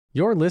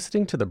You're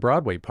listening to the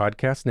Broadway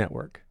Podcast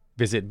Network.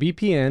 Visit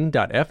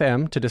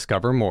bpn.fm to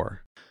discover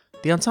more.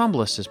 The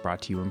Ensemblist is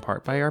brought to you in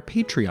part by our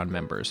Patreon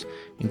members,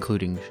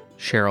 including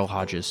Cheryl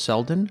Hodges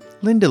Selden,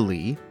 Linda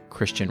Lee,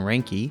 Christian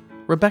Ranke,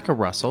 Rebecca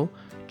Russell,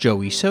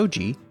 Joey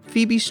Soji,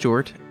 Phoebe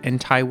Stewart, and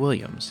Ty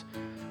Williams.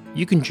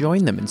 You can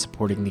join them in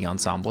supporting The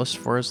Ensemblist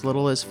for as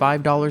little as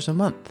 $5 a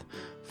month.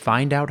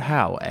 Find out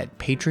how at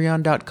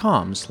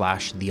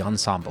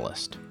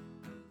patreon.com/TheEnsemblist.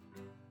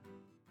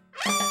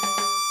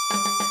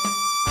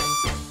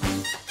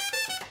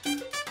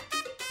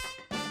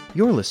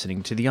 You're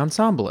listening to The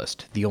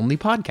Ensemblist, the only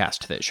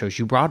podcast that shows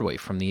you Broadway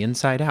from the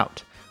inside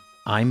out.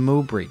 I'm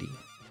Mo Brady.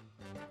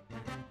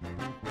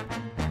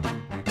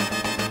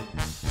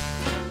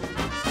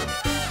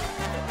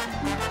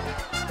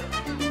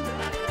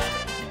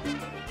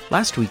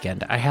 Last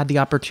weekend, I had the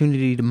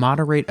opportunity to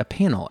moderate a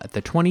panel at the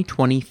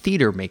 2020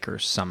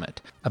 TheatreMakers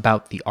Summit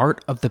about the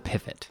art of the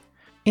pivot.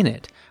 In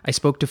it, I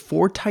spoke to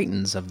 4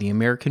 titans of the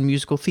American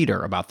musical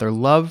theater about their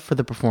love for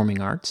the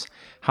performing arts,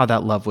 how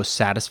that love was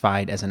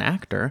satisfied as an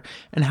actor,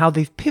 and how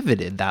they've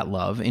pivoted that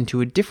love into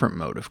a different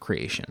mode of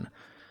creation.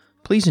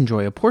 Please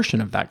enjoy a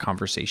portion of that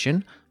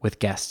conversation with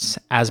guests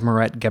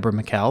Asmeret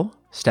Ghebremichael,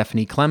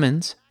 Stephanie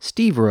Klemons,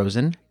 Steve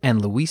Rosen,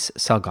 and Luis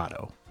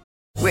Salgado.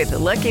 With the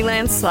Lucky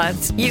Land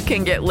Slots, you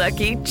can get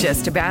lucky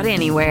just about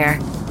anywhere.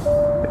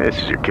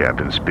 This is your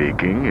captain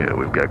speaking.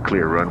 We've got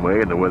clear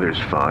runway and the weather's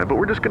fine, but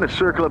we're just going to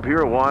circle up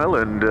here a while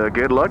and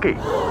get lucky.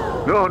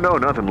 No,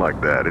 nothing like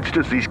that. It's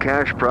just these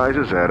cash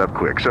prizes add up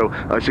quick. So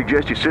I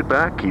suggest you sit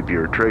back, keep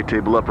your tray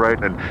table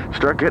upright, and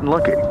start getting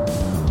lucky.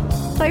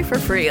 Play for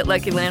free at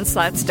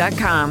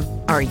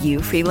LuckyLandSlots.com. Are you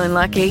feeling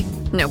lucky?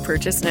 No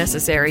purchase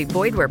necessary.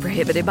 Void where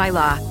prohibited by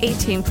law.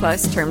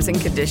 18+ terms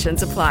and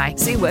conditions apply.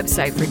 See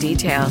website for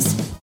details.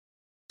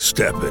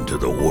 Step into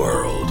the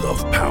world of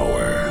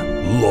power,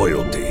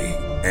 loyalty,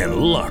 and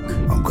luck.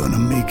 I'm gonna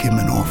make him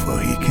an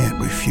offer he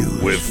can't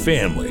refuse. With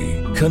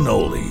family,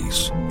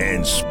 cannolis,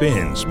 and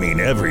spins mean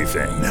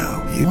everything.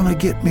 Now, you wanna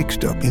get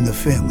mixed up in the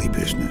family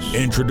business.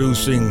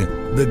 Introducing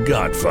The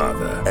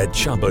Godfather at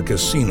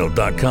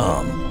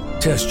ChumbaCasino.com.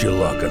 Test your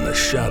luck in the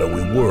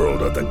shadowy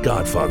world of The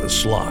Godfather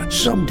slot.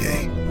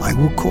 Someday, I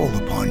will call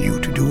upon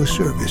you to do a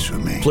service for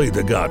me. Play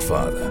The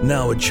Godfather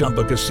now at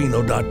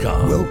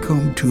ChumbaCasino.com.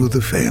 Welcome to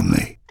the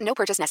family. No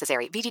purchase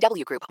necessary.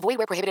 VGW Group. Void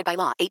where prohibited by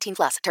law.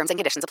 18+. Terms and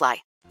conditions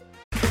apply.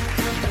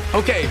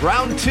 Okay,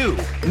 round 2.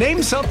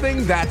 Name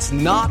something that's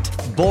not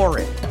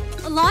boring.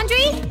 A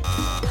laundry?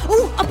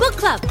 Ooh, a book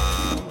club.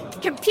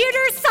 Computer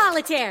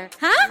solitaire,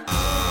 huh?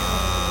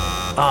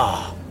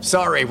 Ah,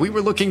 sorry. We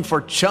were looking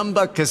for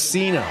Chumba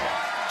Casino.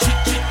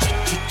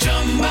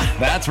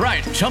 That's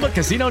right.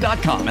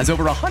 ChumbaCasino.com has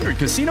over 100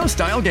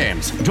 casino-style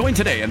games. Join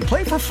today and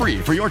play for free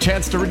for your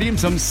chance to redeem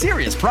some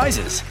serious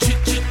prizes.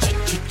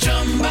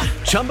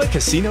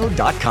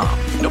 ChumbaCasino.com.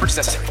 No purchase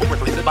necessary. Void where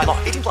prohibited by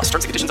law. 18+.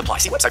 Terms and conditions apply.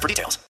 See website for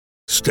details.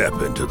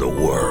 Step into the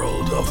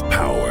world of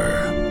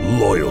power,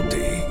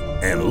 loyalty,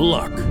 and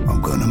luck. I'm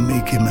gonna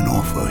make him an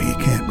offer he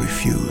can't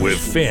refuse. With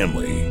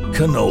family,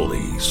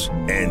 cannolis,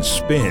 and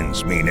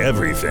spins mean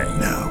everything.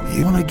 Now,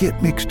 you wanna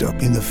get mixed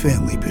up in the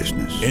family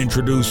business.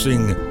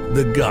 Introducing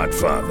The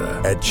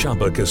Godfather at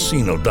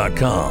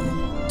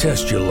ChumbaCasino.com.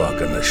 Test your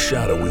luck in the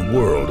shadowy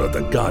world of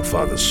The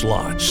Godfather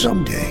slot.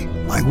 Someday,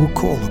 I will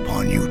call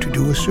upon you to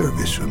do a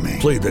service for me.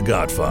 Play The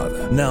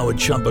Godfather now at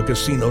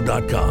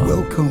ChumbaCasino.com.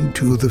 Welcome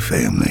to the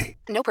family.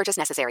 No purchase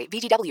necessary.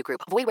 VGW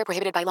Group. Void where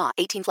prohibited by law.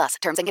 18+.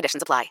 Terms and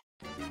conditions apply.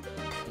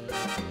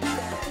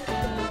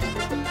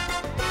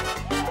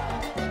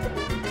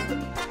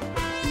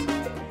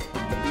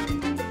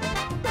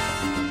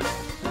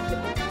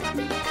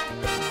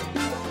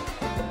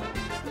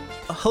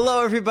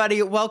 Hello,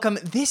 everybody. Welcome.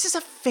 This is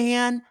a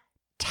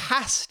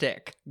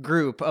fantastic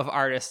group of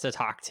artists to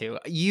talk to.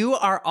 You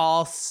are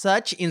all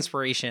such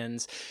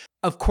inspirations,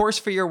 of course,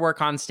 for your work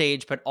on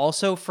stage, but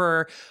also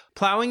for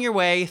plowing your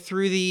way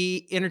through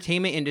the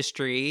entertainment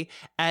industry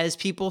as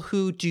people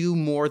who do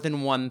more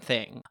than one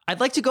thing. I'd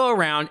like to go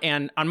around,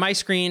 and on my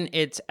screen,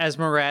 it's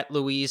Asmeret,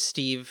 Louise,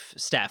 Steve,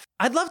 Steph.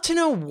 I'd love to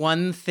know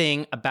one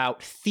thing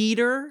about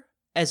theater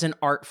as an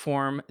art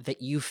form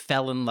that you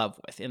fell in love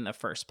with in the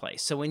first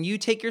place. So when you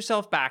take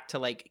yourself back to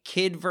like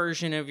kid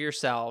version of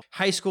yourself,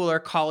 high school or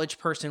college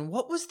person,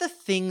 what was the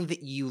thing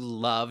that you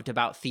loved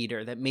about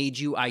theater that made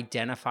you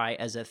identify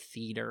as a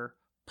theater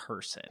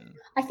person?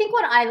 I think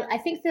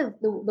the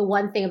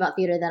one thing about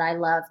theater that I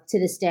love to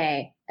this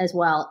day as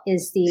well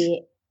is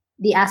the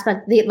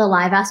aspect, the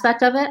live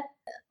aspect of it.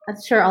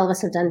 I'm sure all of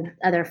us have done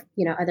other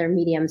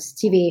mediums,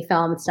 TV,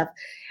 film and stuff,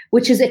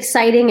 which is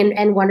exciting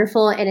and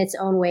wonderful in its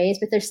own ways.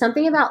 But there's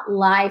something about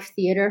live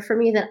theater for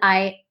me that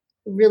I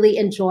really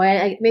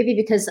enjoy. Maybe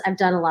because I've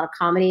done a lot of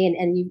comedy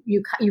and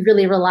you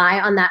really rely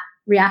on that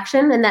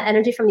reaction and that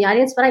energy from the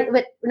audience. But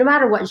no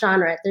matter what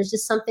genre, there's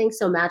just something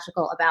so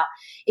magical about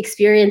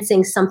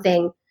experiencing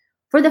something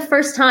for the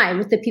first time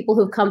with the people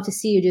who've come to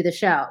see you do the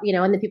show,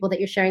 and the people that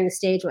you're sharing the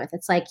stage with.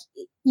 It's like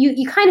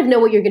you kind of know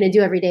what you're going to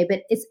do every day,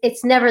 but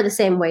it's never the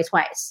same way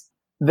twice.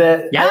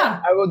 I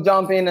will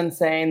jump in and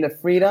saying the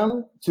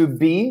freedom to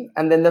be,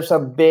 and then there's a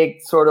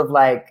big sort of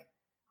like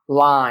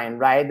line,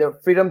 right? The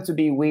freedom to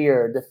be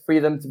weird, the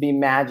freedom to be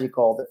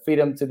magical, the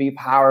freedom to be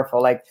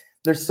powerful. Like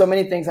there's so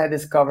many things I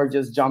discovered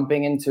just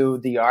jumping into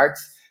the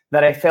arts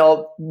that I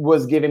felt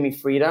was giving me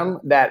freedom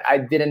that I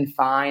didn't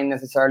find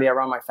necessarily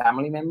around my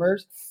family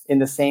members in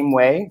the same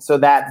way. So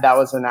that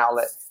was an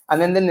outlet.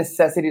 And then the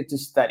necessity to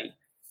study.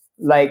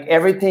 Like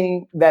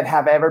everything that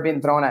have ever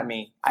been thrown at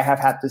me, I have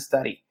had to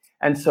study.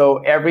 And so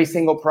every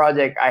single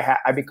project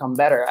I become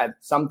better at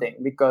something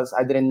because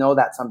I didn't know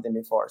that something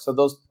before. So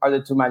those are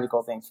the two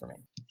magical things for me.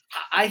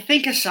 I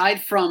think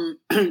aside from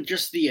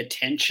just the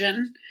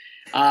attention,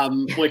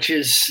 which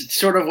is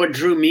sort of what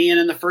drew me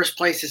in the first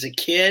place as a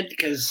kid,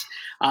 because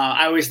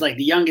I was like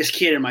the youngest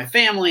kid in my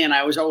family, and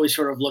I was always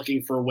sort of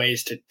looking for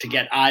ways to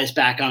get eyes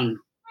back on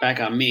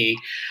me.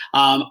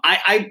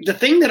 The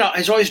thing that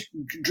has always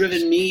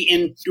driven me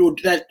into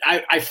that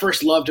I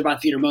first loved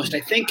about theater most,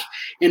 I think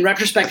in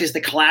retrospect, is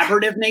the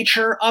collaborative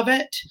nature of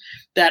it.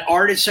 That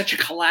art is such a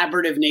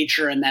collaborative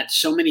nature, and that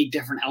so many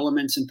different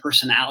elements and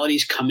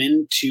personalities come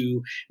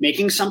into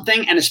making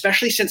something. And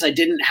especially since I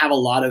didn't have a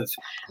lot of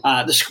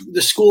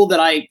the school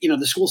that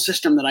the school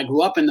system that I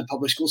grew up in, the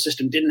public school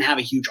system, didn't have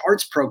a huge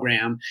arts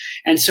program.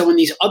 And so in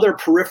these other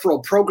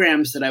peripheral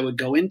programs that I would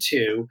go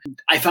into,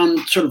 I found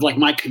sort of like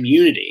my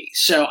community.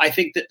 So I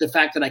think that the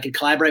fact that I could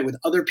collaborate with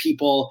other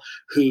people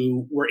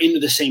who were into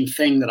the same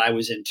thing that I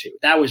was into,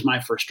 that was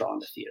my first draw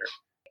into theater.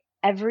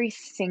 Every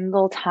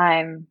single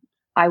time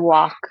I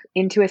walk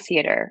into a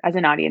theater as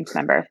an audience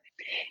member,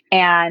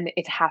 and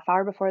it's a half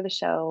hour before the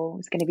show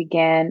is going to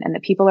begin, and the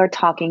people are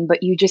talking,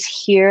 but you just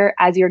hear,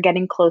 as you're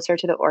getting closer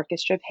to the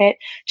orchestra pit,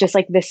 just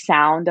like the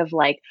sound of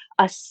like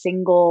a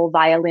single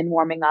violin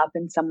warming up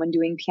and someone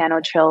doing piano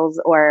trills,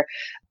 or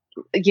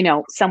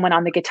someone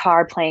on the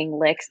guitar playing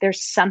licks.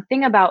 There's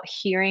something about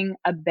hearing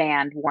a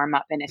band warm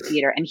up in a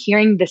theater and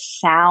hearing the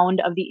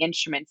sound of the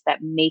instruments that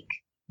make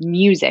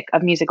music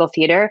of musical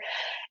theater.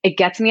 It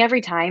gets me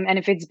every time. And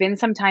if it's been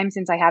some time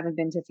since I haven't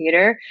been to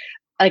theater,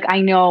 like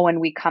I know when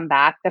we come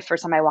back, the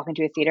first time I walk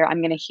into a theater,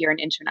 I'm going to hear an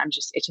instrument.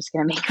 It's just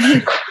going to make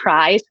me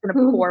cry. It's going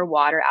to pour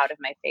water out of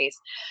my face.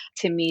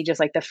 To me, just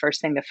like the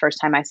first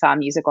time I saw a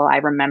musical, I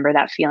remember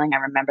that feeling. I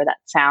remember that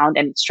sound,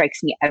 and it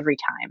strikes me every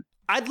time.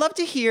 I'd love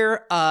to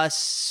hear a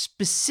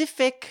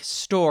specific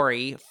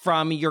story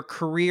from your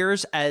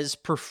careers as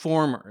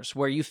performers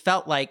where you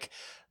felt like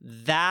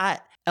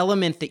that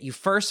element that you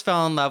first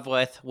fell in love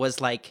with was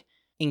like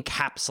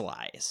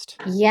encapsulated.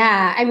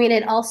 Yeah. I mean,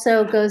 it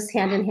also goes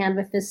hand in hand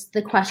with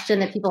the question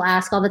that people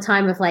ask all the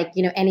time of like,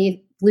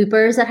 any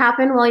bloopers that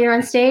happen while you're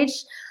on stage.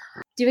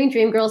 Doing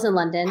Dreamgirls in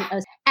London.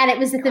 And it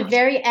was at the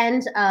very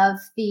end of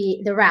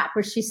the rap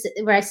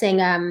where I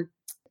sang, oh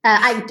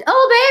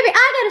baby,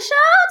 I got a show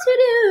to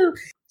do.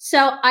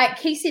 So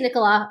Casey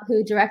Nicola,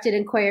 who directed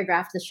and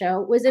choreographed the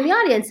show, was in the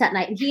audience that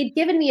night, and he had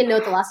given me a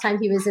note the last time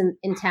he was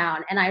in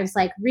town. And I was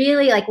like,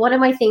 really, like one of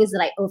my things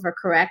that I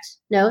overcorrect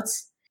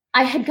notes.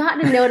 I had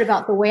gotten a note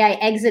about the way I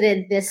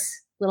exited this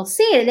little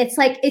scene, and it's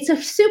like it's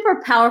a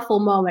super powerful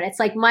moment. It's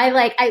like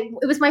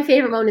it was my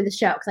favorite moment in the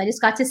show because I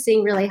just got to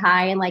sing really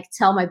high and like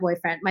tell my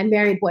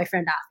married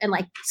boyfriend off and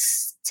like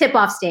tip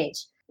off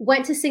stage.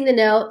 Went to sing the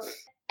note.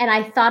 And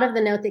I thought of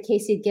the note that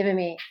Casey had given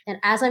me. And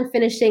as I'm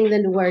finishing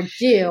the word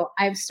do,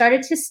 I've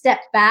started to step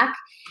back,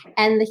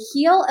 and the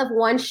heel of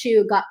one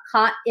shoe got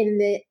caught in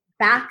the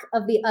back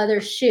of the other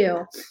shoe.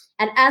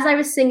 And as I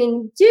was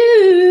singing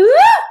do,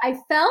 I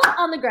fell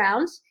on the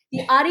ground.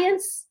 The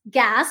audience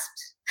gasped.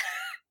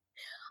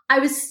 I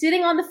was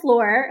sitting on the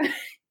floor,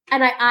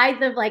 and I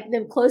eyed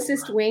the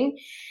closest wing.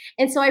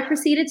 And so I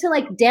proceeded to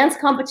like dance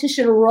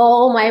competition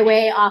roll my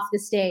way off the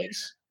stage.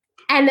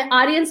 And the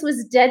audience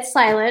was dead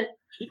silent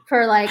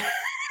for like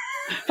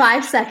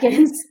 5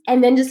 seconds,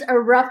 and then just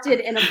erupted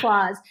in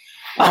applause.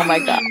 Oh my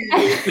God.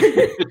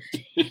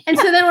 And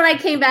so then when I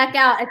came back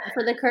out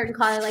for the curtain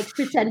call, I like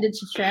pretended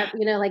to trip,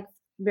 like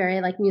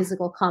very like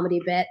musical comedy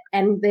bit.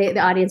 And the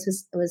audience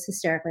was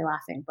hysterically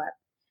laughing, but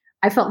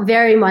I felt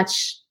very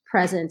much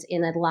present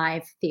in a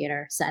live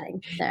theater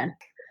setting then.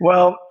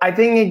 Well, I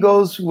think it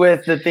goes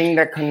with the thing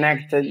that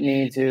connected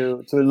me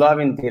to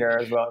loving theater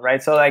as well,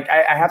 right? So like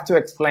I have to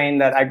explain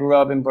that I grew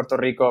up in Puerto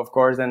Rico, of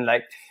course, and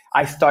like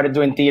I started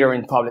doing theater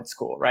in public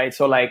school, right?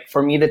 So like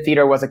for me, the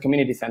theater was a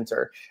community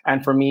center.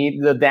 And for me,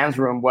 the dance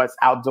room was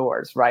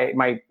outdoors, right?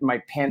 My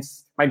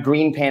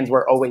green pants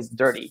were always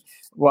dirty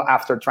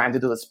after trying to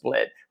do the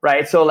split,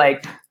 right? So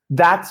like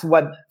that's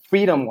what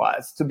freedom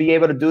was, to be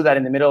able to do that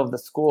in the middle of the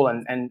school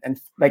and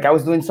like I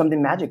was doing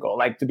something magical,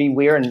 like to be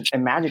weird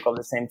and magical at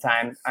the same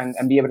time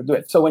and be able to do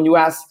it. So when you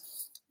ask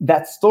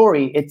that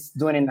story, it's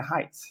doing in the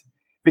Heights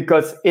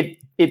because it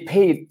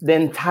paid the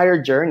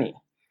entire journey,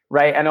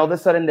 right? And all of a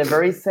sudden the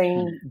very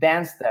same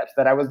dance steps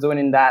that I was doing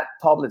in that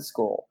public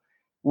school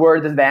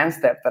were the dance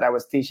steps that I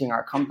was teaching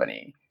our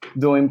company,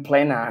 doing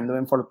plena and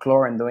doing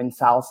folklore and doing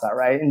salsa,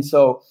 right? And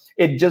so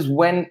it just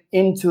went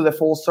into the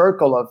full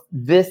circle of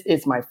this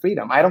is my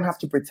freedom. I don't have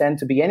to pretend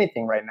to be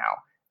anything right now.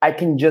 I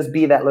can just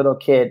be that little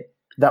kid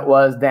that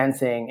was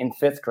dancing in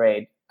 5th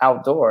grade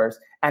outdoors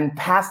and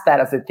past that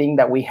as a thing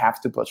that we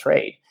have to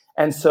portray.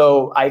 And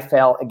so I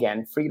felt,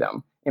 again,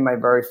 freedom in my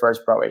very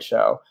first Broadway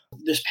show.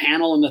 This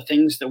panel and the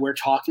things that we're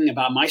talking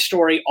about, my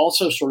story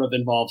also sort of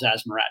involves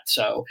Asmeret.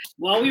 So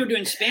while we were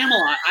doing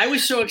Spamalot, I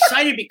was so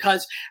excited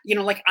because,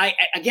 I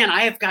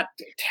have got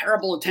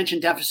terrible attention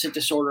deficit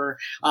disorder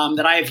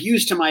that I have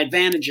used to my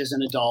advantage as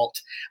an adult.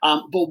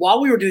 But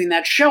while we were doing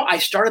that show, I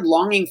started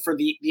longing for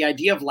the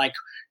idea of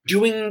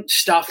doing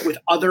stuff with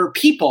other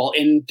people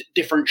in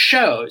different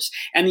shows.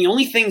 And the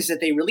only things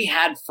that they really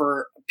had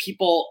for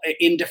people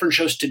in different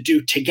shows to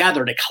do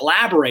together, to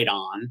collaborate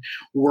on,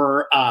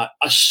 were a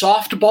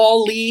softball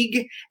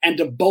league and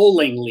a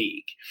bowling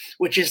league,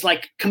 which is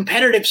like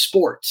competitive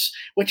sports,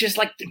 which is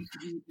like,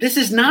 this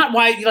is not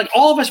why,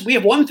 all of us, we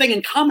have one thing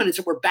in common, is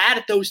that we're bad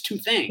at those two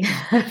things.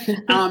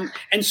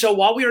 And so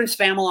while we were in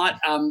Spamalot,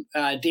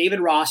 David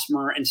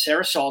Rossmer and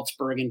Sarah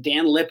Salzberg and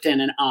Dan Lipton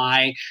and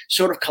I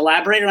sort of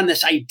collaborated on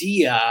this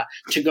idea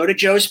to go to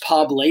Joe's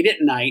Pub late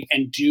at night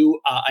and do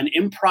an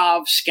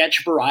improv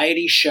sketch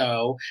variety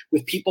show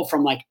with people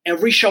from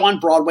every show on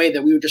Broadway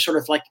that we would just sort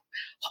of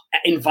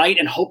invite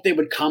and hope they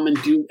would come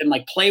and do and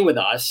play with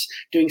us,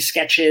 doing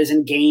sketches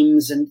and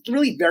games and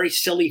really very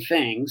silly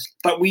things.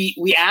 But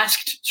we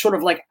asked sort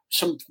of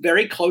some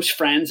very close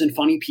friends and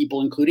funny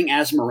people, including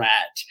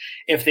Asmeret,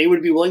 if they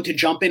would be willing to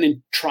jump in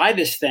and try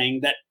this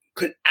thing that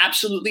could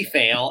absolutely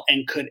fail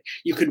and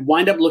you could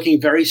wind up looking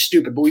very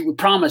stupid. But we would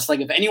promise,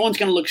 if anyone's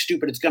going to look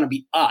stupid, it's going to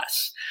be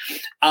us.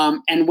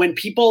 And when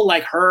people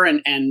like her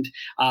and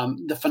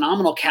the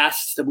phenomenal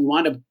casts that we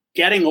wound up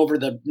getting over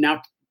the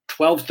now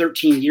 12,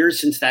 13 years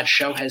since that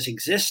show has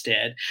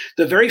existed,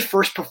 the very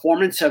first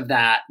performance of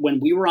that, when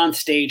we were on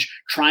stage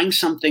trying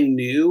something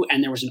new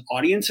and there was an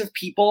audience of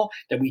people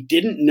that we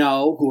didn't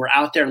know who were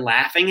out there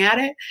laughing at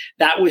it,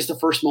 that was the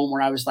first moment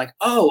where I was like,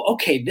 oh,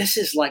 okay, this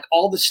is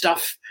all the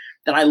stuff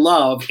that I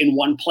love in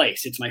one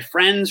place. It's my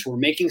friends, we're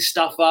making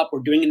stuff up, we're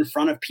doing it in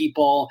front of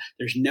people,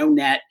 there's no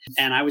net.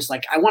 And I was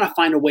like, I want to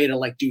find a way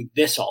to do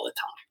this all the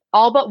time.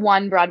 All but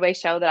one Broadway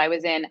show that I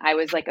was in, I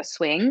was a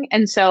swing.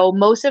 And so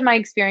most of my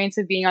experience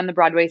of being on the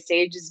Broadway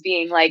stage is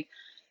being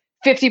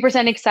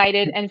 50%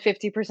 excited and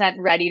 50%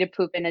 ready to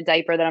poop in a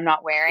diaper that I'm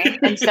not wearing.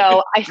 And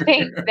so I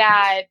think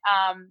that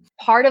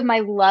part of my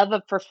love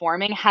of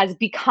performing has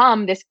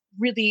become this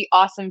really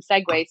awesome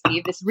segue,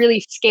 Steve, this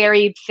really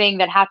scary thing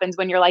that happens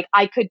when you're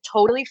I could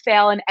totally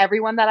fail and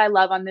everyone that I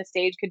love on this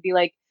stage could be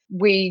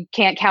we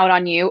can't count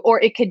on you,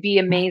 or it could be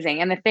amazing.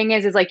 And the thing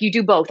is you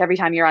do both every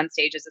time you're on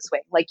stage as a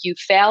swing. You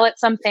fail at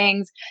some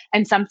things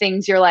and some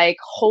things you're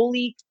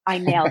holy, I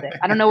nailed it.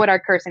 I don't know what our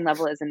cursing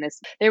level is in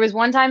this. There was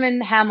one time in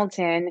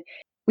Hamilton,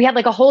 we had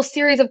a whole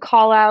series of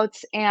call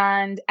outs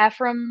and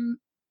Ephraim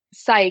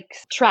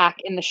Sykes' track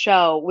in the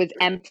show was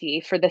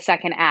empty for the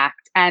second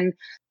act. And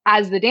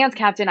as the dance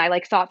captain, I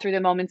thought through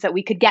the moments that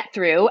we could get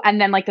through. And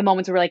then the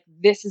moments where we're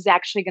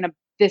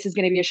this is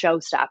going to be a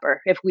showstopper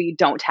if we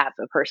don't have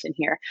the person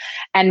here.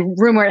 And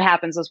Rumor It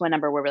Happens was one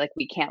number where we're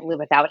we can't live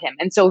without him.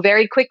 And so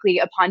very quickly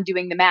upon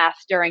doing the math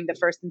during the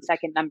first and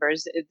second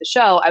numbers of the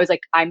show, I was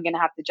I'm going to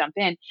have to jump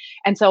in.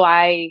 And so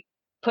I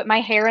put my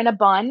hair in a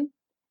bun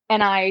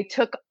and I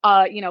took,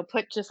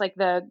 put just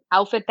the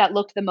outfit that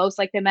looked the most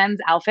like the men's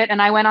outfit.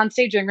 And I went on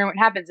stage during Rumor It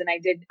Happens and I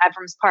did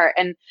Ephraim's part.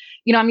 And,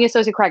 I'm the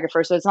associate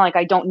choreographer, so it's not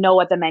I don't know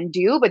what the men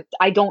do, but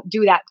I don't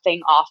do that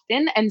thing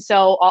often. And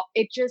so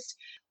it just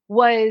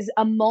was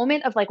a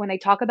moment of when they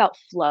talk about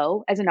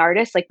flow as an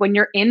artist, when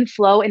you're in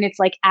flow and it's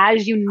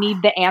as you need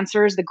the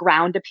answers, the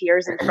ground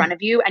appears in front of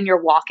you and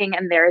you're walking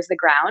and there is the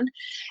ground.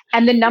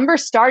 And the number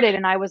started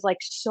and I was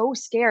so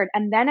scared.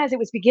 And then as it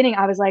was beginning,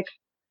 I was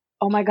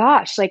oh my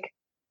gosh,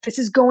 this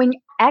is going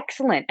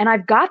excellent and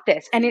I've got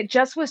this. And it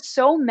just was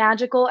so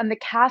magical and the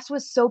cast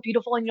was so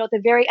beautiful. And at the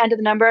very end of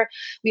the number,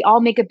 we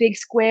all make a big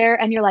square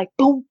and you're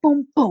boom,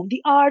 boom, boom,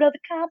 the art of the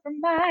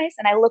compromise.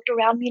 And I looked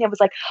around me and it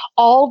was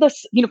all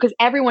this, because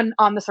everyone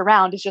on the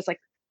surround is just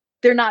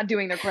they're not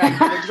doing their correct.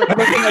 They're just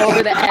looking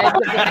over the edge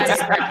of the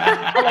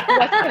number.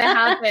 What's going to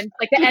happen?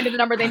 The end of the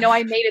number, they know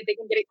I made it, they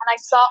can get it. And I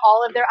saw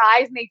all of their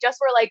eyes and they just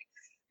were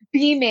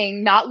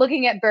beaming, not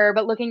looking at Burr,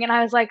 but looking. And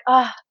I was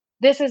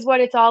this is what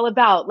it's all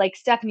about.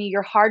 Stephanie,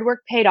 your hard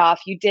work paid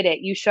off. You did it.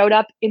 You showed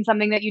up in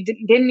something that you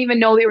didn't even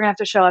know that you were going to have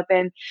to show up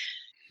in.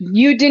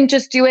 You didn't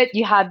just do it.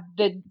 You had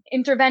the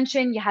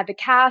intervention. You had the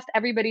cast.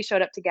 Everybody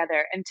showed up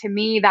together. And to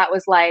me, that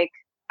was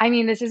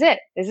this is it.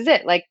 This is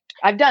it.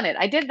 I've done it.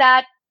 I did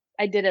that.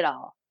 I did it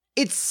all.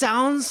 It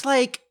sounds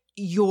like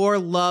your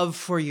love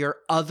for your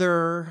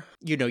other,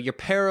 your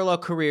parallel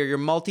career, your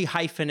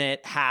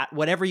multi-hyphenate hat,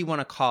 whatever you want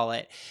to call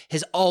it,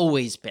 has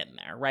always been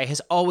there, right?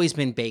 Has always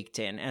been baked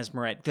in.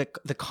 Asmeret,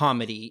 the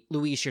comedy.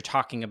 Luis, you're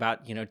talking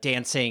about,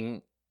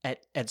 dancing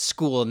at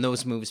school and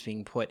those moves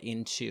being put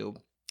into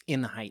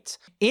In the Heights.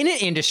 In an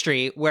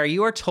industry where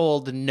you are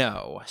told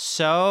no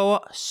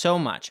so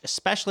much,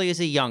 especially as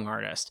a young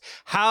artist,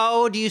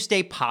 how do you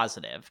stay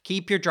positive,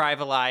 keep your drive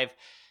alive,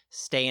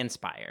 Stay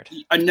inspired.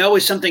 A no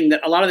is something that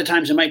a lot of the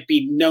times it might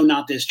be no,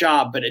 not this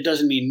job, but it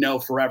doesn't mean no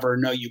forever.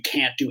 No, you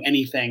can't do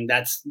anything.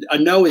 A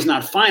no is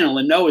not final.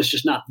 A no is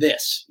just not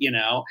this,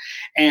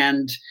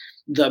 and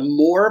the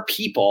more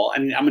people,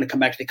 I'm going to come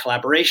back to the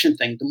collaboration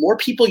thing, the more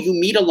people you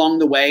meet along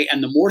the way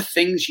and the more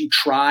things you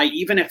try,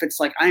 even if it's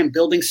like, I am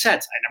building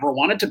sets. I never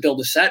wanted to build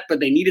a set,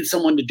 but they needed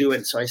someone to do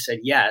it. So I said,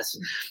 yes.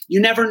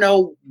 You never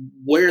know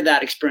where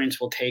that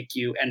experience will take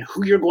you and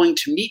who you're going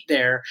to meet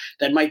there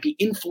that might be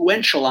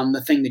influential on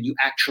the thing that you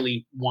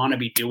actually want to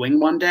be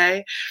doing one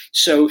day.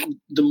 So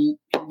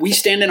we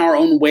stand in our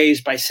own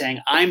ways by saying,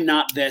 I'm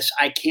not this,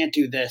 I can't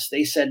do this.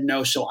 They said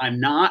no, so I'm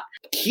not.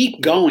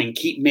 Keep going,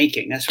 keep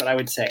making. That's what I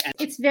would say.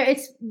 It's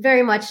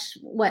very much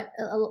what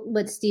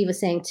Steve was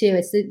saying too.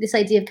 It's this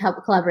idea of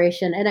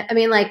collaboration, and I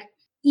mean, like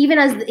even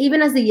as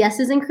the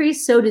yeses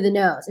increase, so do the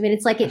nos. I mean,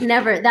 it's like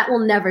that will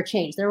never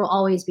change. There will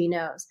always be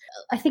nos.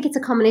 I think it's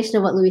a combination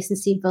of what Luis and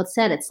Steve both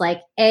said. It's like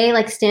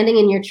standing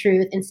in your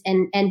truth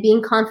and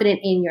being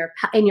confident in your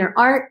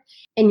art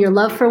and your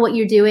love for what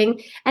you're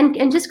doing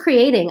and just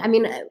creating. I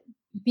mean,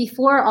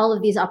 before all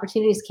of these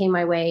opportunities came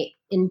my way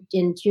in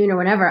June or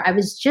whatever, I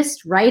was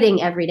just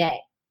writing every day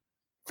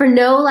for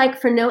no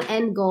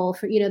end goal,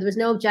 there was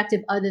no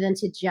objective other than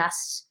to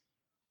just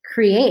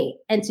create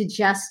and to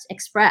just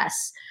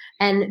express.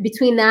 And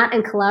between that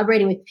and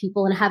collaborating with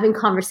people and having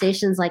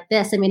conversations like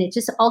this, I mean, it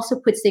just also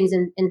puts things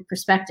in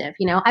perspective.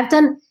 I've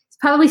done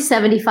probably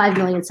 75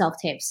 million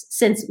self-tapes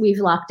since we've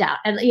locked out.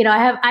 And,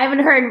 I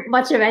haven't heard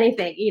much of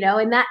anything,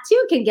 and that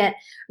too can get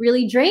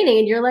really draining.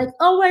 And you're like,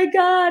 oh my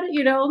God,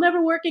 I'll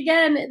never work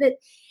again.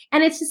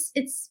 And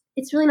it's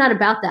really not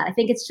about that. I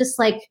think it's just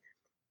like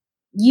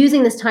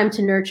using this time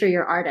to nurture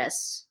your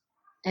artists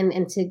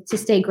and to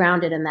stay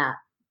grounded in that.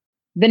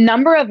 The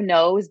number of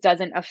no's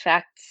doesn't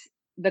affect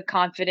the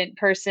confident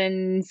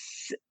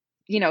person's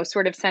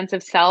sort of sense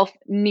of self.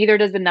 Neither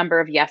does the number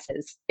of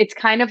yeses. It's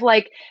kind of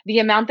like the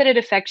amount that it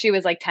affects you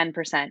is like 10%.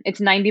 It's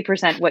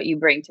 90% what you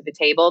bring to the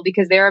table,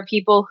 because there are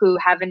people who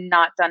haven't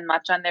not done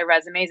much on their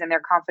resumes and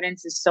their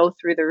confidence is so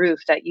through the roof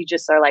that you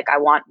just are like, I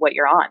want what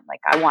you're on. Like,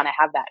 I want to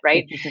have that.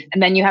 Right.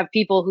 And then you have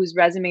people whose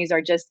resumes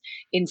are just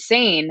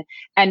insane.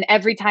 And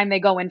every time they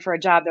go in for a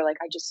job, they're like,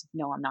 I just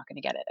know I'm not going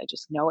to get it. I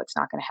just know it's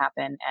not going to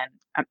happen. And,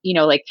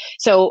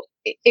 so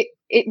it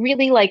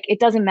really, like, it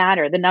doesn't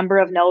matter the number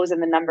of no's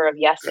and the number of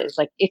yeses.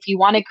 Like, if you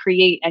want to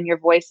create and your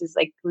voice is,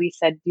 like Luis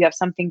said, you have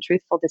something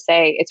truthful to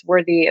say, it's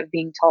worthy of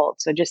being told.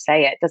 So just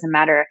say it. Doesn't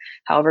matter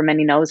however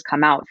many no's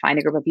come out. Find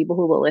a group of people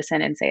who will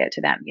listen and say it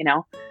to them,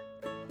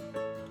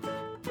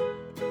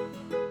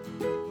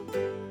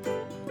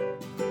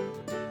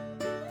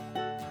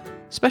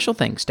 Special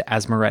thanks to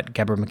Asmeret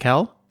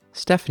Ghebremichael,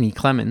 Stephanie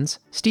Klemons,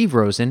 Steve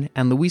Rosen,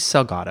 and Luis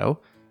Salgado,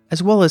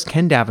 as well as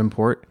Ken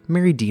Davenport,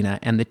 Mary Dina,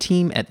 and the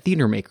team at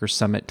TheatreMakers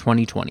Summit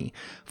 2020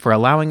 for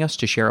allowing us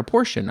to share a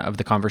portion of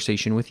the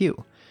conversation with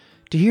you.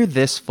 To hear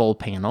this full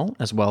panel,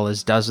 as well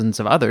as dozens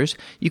of others,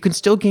 you can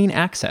still gain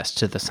access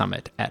to the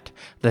summit at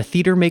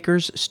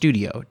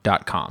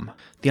TheatreMakersStudio.com.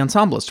 The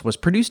Ensemblist was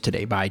produced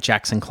today by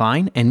Jackson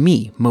Klein and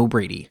me, Mo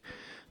Brady.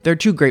 There are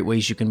two great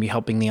ways you can be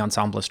helping The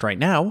Ensemblist right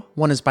now.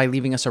 One is by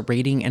leaving us a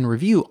rating and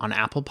review on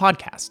Apple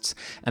Podcasts,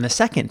 and the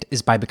second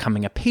is by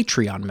becoming a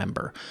Patreon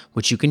member,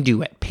 which you can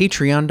do at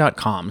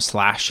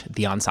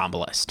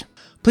patreon.com/TheEnsemblist.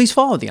 Please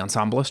follow The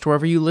Ensemblist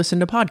wherever you listen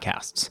to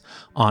podcasts,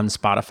 on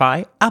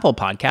Spotify, Apple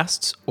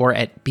Podcasts, or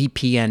at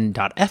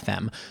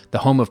bpn.fm, the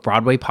home of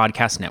Broadway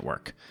Podcast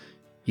Network.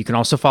 You can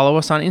also follow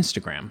us on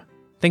Instagram.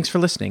 Thanks for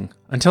listening.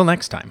 Until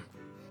next time.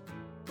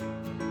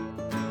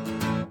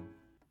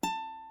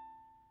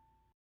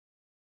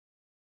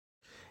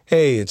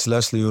 Hey, it's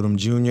Leslie Odom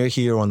Jr.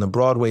 here on the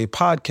Broadway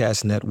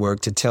Podcast Network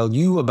to tell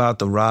you about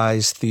the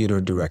Rise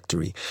Theater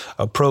Directory,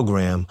 a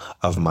program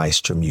of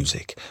Maestro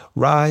Music.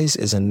 Rise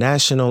is a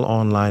national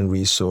online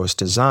resource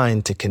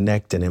designed to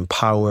connect and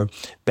empower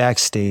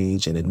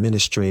backstage and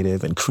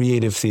administrative and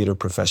creative theater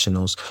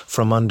professionals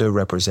from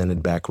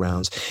underrepresented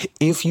backgrounds.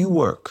 If you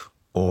work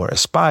or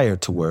aspire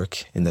to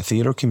work in the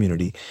theater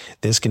community,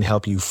 this can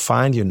help you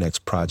find your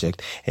next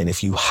project. And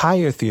if you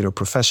hire theater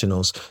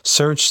professionals,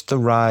 search the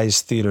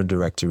Rise Theater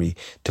Directory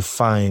to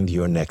find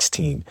your next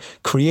team.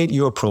 Create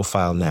your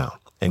profile now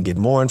and get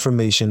more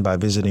information by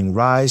visiting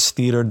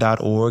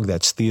risetheater.org.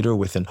 That's theater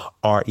with an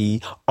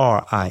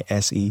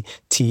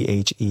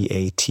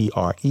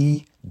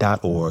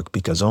RISETHEATRE.org,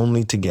 because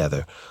only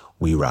together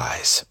we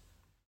rise.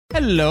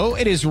 Hello,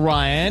 it is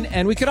Ryan,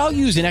 and we could all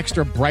use an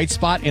extra bright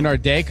spot in our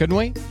day, couldn't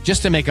we?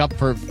 Just to make up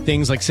for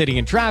things like sitting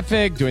in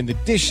traffic, doing the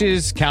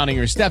dishes, counting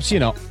your steps,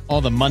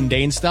 all the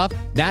mundane stuff.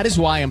 That is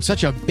why I'm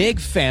such a big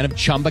fan of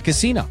Chumba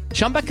Casino.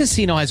 Chumba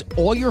Casino has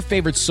all your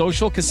favorite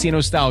social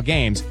casino-style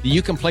games that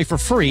you can play for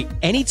free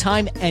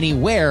anytime,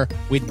 anywhere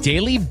with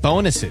daily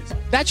bonuses.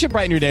 That should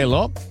brighten your day a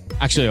little.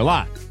 Actually, a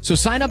lot. So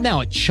sign up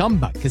now at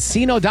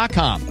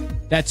ChumbaCasino.com.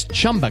 That's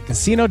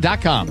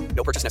ChumbaCasino.com.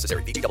 No purchase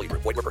necessary. VGW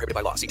Group. Void where prohibited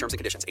by law. See terms and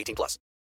conditions. 18+.